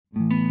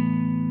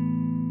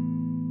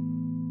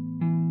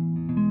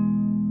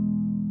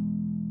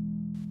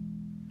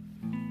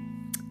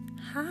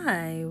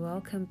Hi,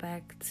 welcome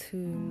back to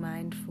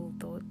Mindful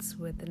Thoughts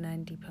with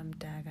Nandipam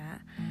Daga.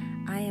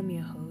 I am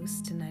your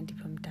host,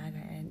 Nandipam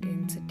Daga, and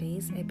in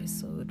today's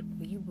episode,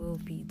 we will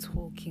be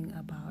talking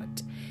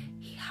about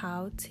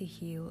how to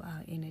heal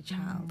our inner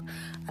child.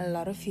 A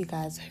lot of you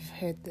guys have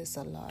heard this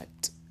a lot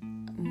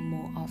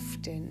more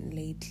often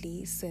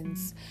lately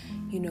since,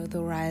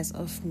 the rise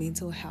of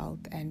mental health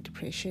and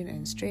depression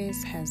and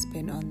stress has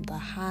been on the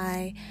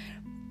high.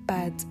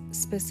 But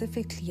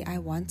specifically, I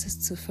want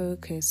us to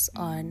focus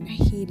on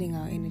healing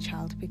our inner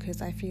child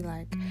because I feel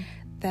like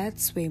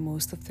that's where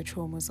most of the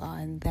traumas are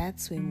and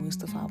that's where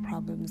most of our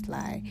problems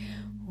lie.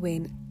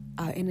 When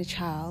our inner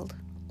child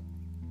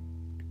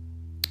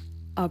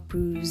are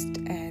bruised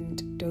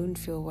and don't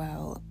feel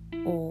well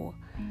or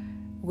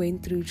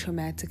went through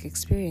traumatic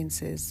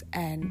experiences,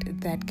 and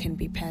that can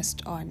be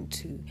passed on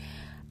to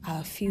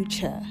our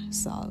future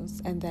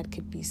selves, and that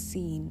could be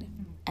seen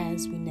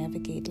as we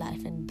navigate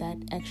life, and that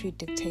actually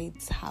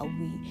dictates how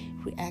we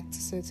react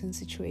to certain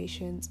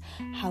situations,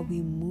 how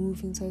we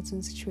move in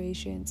certain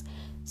situations.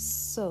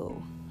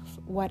 So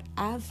what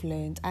I've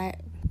learned,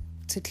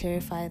 to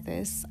clarify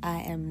this, I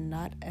am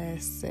not a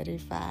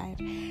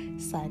certified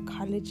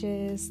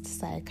psychologist,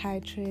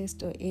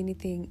 psychiatrist, or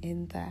anything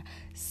in the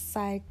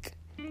psych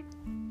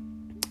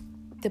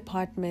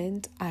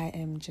department. I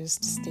am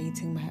just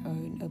stating my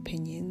own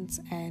opinions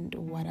and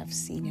what I've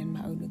seen in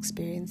my own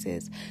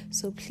experiences.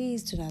 So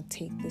please do not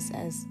take this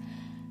as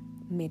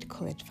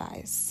medical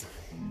advice.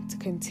 To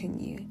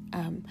continue,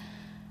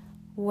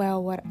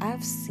 what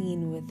I've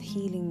seen with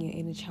healing your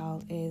inner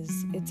child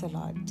is it's a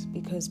lot,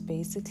 because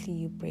basically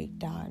you break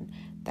down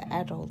the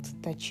adult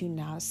that you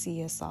now see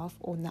yourself,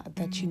 or not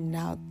that you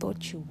now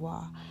thought you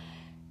were,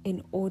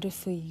 in order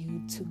for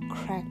you to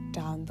crack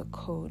down the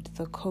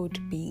code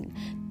being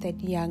that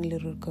young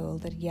little girl,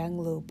 that young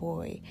little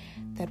boy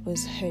that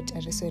was hurt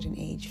at a certain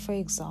age. For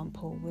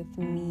example, with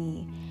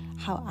me,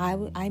 how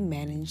I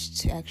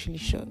managed to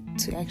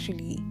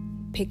actually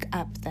pick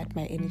up that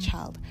my inner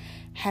child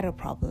had a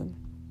problem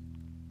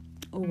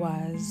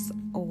was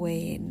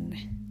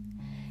when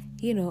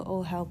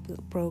all hell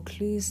broke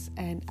loose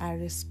and I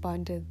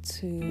responded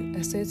to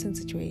a certain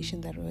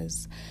situation that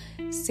was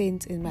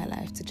sent in my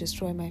life to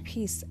destroy my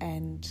peace.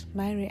 And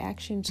my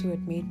reaction to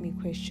it made me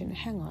question,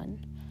 hang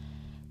on,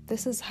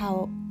 this is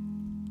how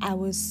I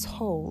was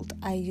told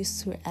I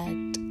used to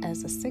act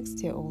as a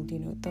 6-year-old,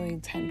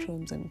 throwing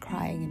tantrums and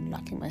crying and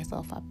locking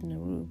myself up in a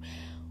room.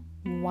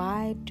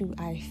 Why do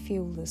I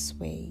feel this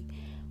way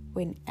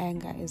when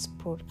anger is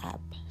brought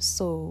up?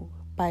 So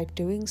by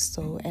doing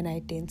so and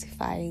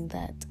identifying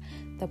that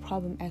the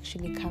problem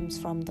actually comes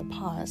from the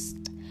past,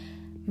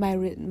 my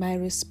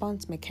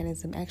response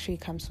mechanism actually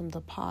comes from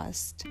the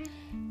past,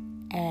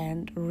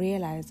 and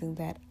realizing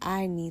that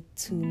I need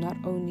to not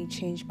only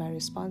change my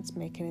response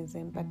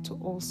mechanism but to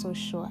also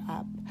show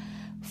up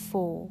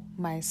for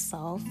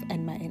myself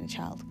and my inner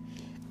child.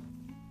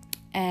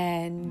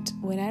 And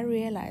when I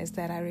realized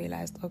that, I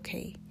realized,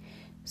 okay,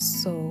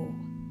 so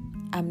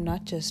I'm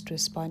not just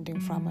responding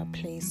from a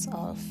place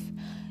of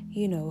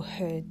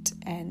hurt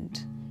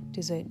and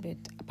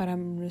disappointment, but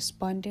I'm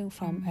responding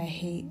from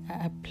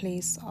a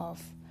place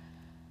of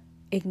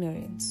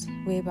ignorance,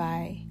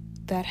 whereby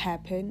that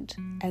happened,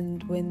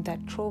 and when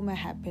that trauma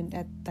happened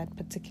at that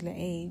particular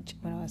age,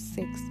 when I was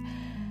 6,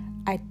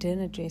 I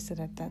didn't address it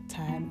at that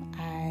time.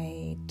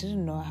 I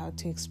didn't know how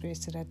to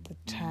express it at the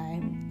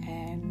time,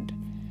 and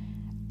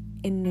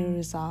in the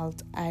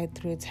result, I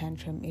threw a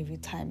tantrum every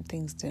time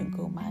things didn't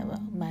go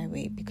my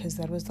way, because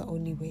that was the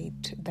only way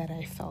that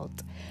I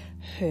felt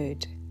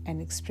heard and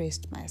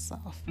expressed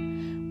myself.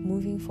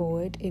 Moving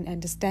forward, in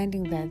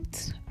understanding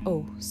that,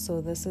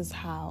 so this is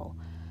how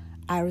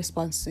I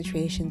respond to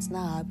situations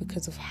now,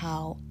 because of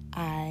how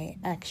I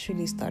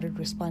actually started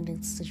responding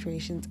to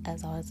situations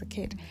as I was a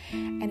kid.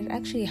 And it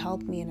actually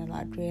helped me in a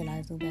lot,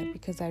 realizing that,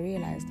 because I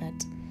realized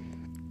that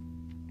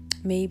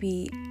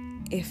maybe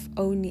if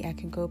only I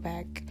can go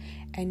back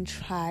and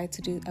try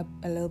to do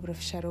a little bit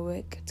of shadow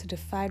work. To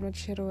define what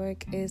shadow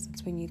work is,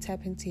 it's when you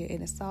tap into your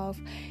inner self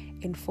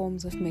in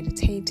forms of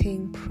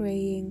meditating,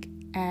 praying,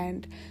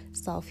 and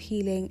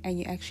self-healing, and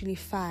you actually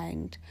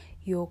find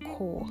your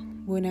core.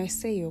 When I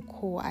say your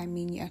core, I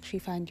mean you actually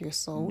find your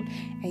soul,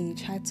 and you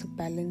try to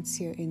balance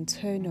your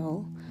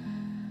internal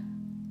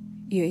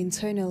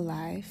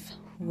life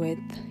with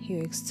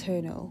your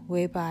external,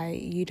 whereby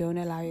you don't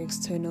allow your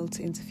external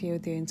to interfere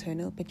with your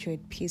internal, but you're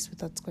at peace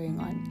with what's going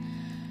on.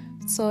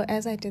 So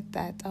as I did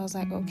that, I was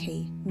like,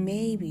 okay,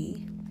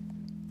 maybe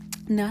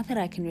now that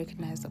I can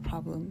recognize the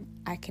problem,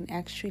 I can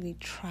actually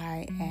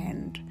try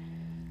and,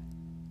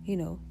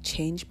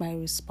 change my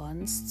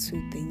response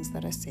to things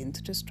that are sent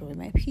to destroy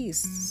my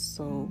peace.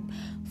 So,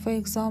 for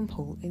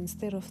example,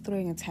 instead of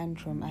throwing a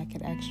tantrum, I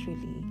could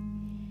actually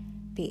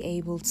be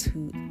able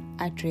to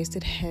address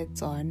it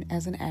heads on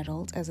as an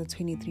adult, as a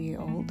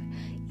 23-year-old.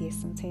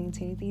 Yes, I'm turning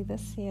 23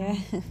 this year.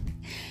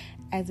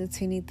 As a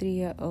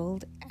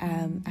 23-year-old,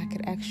 I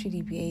could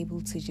actually be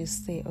able to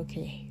just say,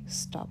 okay,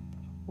 stop,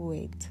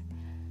 wait.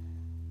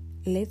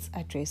 let's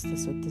address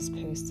this with this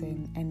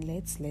person and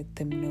let's let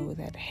them know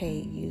that, hey,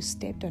 you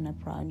stepped on a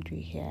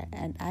boundary here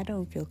and I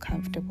don't feel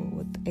comfortable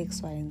with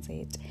X, Y, and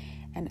Z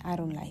and I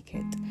don't like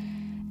it.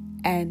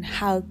 And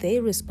how they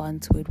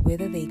respond to it,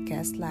 whether they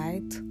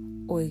gaslight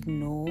or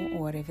ignore or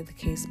whatever the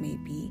case may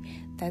be,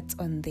 that's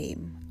on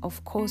them.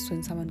 Of course,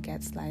 when someone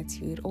gaslights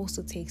you, it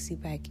also takes you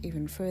back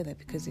even further,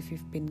 because if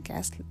you've been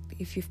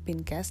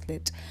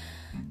gaslit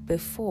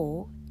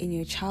before in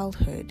your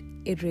childhood,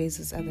 it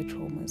raises other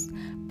traumas.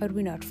 But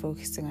we're not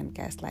focusing on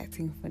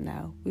gaslighting for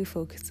now. We're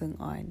focusing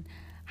on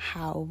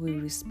how we're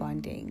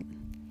responding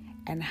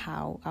and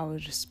how our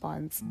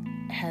response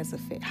has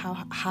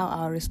how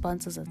our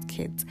responses as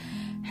kids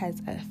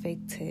has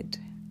affected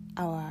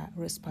our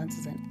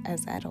responses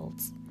as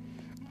adults.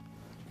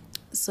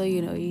 So,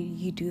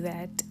 you do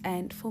that.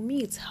 And for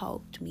me, it's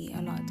helped me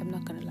a lot. I'm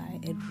not going to lie.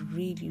 It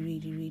really,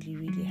 really, really,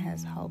 really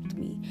has helped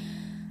me,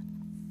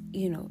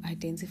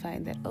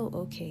 identifying that, oh,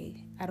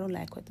 okay, I don't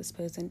like what this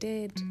person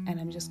did. And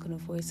I'm just going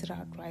to voice it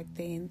out right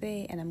there and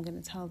there. And I'm going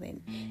to tell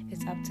them.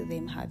 It's up to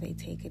them how they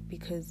take it.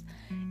 Because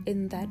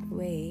in that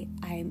way,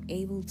 I am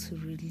able to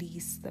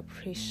release the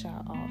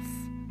pressure of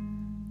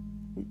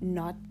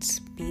not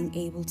being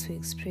able to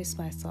express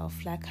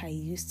myself like I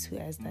used to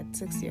as that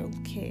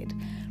 6-year-old kid.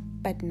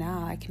 But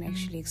now I can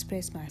actually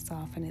express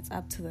myself, and it's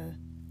up to the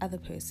other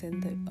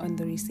person on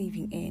the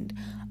receiving end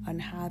on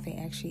how they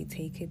actually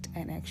take it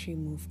and actually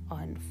move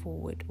on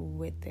forward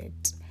with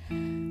it.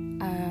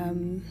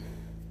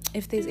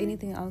 If there's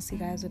anything else you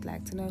guys would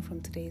like to know from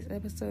today's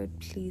episode,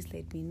 please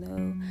let me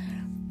know.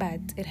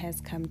 But it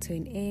has come to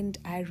an end.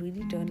 I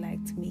really don't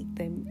like to make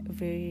them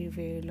very,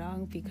 very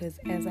long because,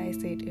 as I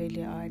said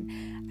earlier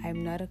on,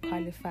 I'm not a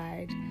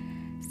qualified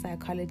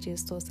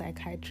psychologist or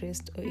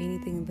psychiatrist or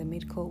anything in the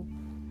medical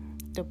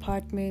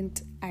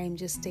department. I am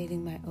just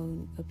stating my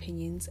own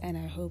opinions, and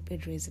I hope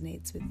it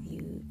resonates with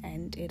you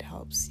and it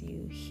helps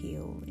you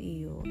heal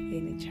your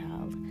inner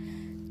child.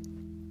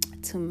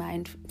 To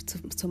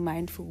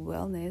mindful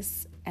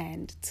wellness,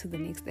 and to the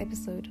next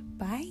episode.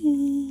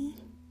 Bye.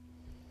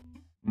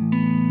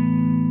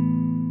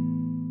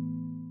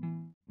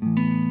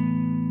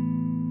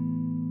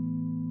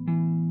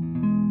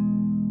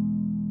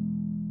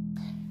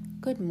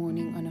 Good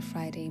morning on a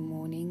Friday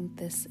morning.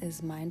 This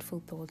is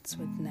Mindful Thoughts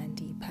with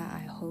Nandipa. I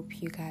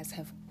hope you guys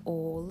have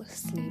all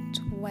slept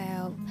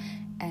well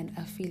and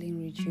are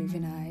feeling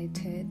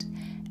rejuvenated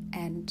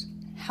and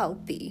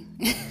healthy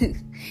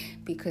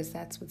because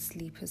that's what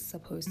sleep is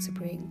supposed to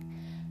bring,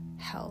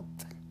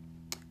 health.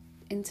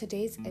 In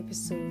today's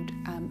episode,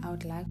 I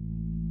would like